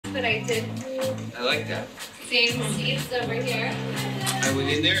but I did. I like that. Same seats over here. I went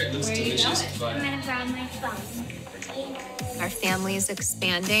in there, it looks delicious, but... I'm gonna grab my phone. Our family is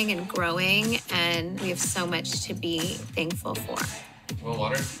expanding and growing, and we have so much to be thankful for. Well,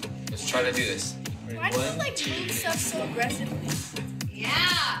 water, let's try to do this. Why do you like move stuff so aggressively?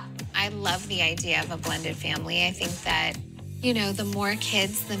 Yeah. I love the idea of a blended family. I think that, you know, the more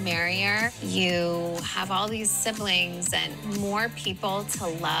kids, the merrier. You have all these siblings and more people to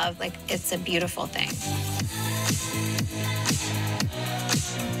love. Like, it's a beautiful thing.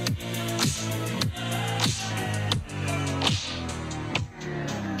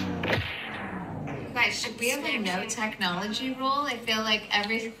 Guys, should we have a no technology rule? I feel like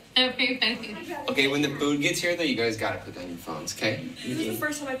everybody. Okay, when the food gets here, though, you guys gotta put down your phones, okay? This is the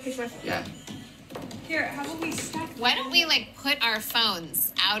first time I picked my phone. Yeah. Here, how about we stack? Why don't we, like, put our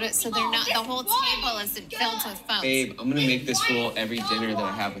phones out so they're not, the whole table isn't filled with phones? Babe, I'm gonna make this rule every dinner that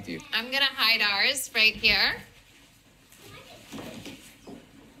I have with you. I'm gonna hide ours right here.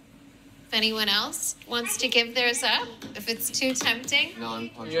 If anyone else wants to give theirs up, if it's too tempting. No, you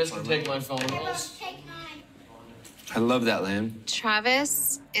guys can take my phone. I love that, Lamb.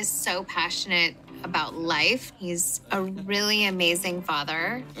 Travis is so passionate about life. He's a really amazing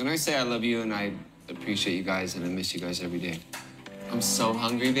father. And I say I love you and I appreciate you guys and I miss you guys every day. I'm so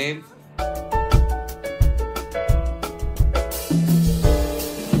hungry, babe.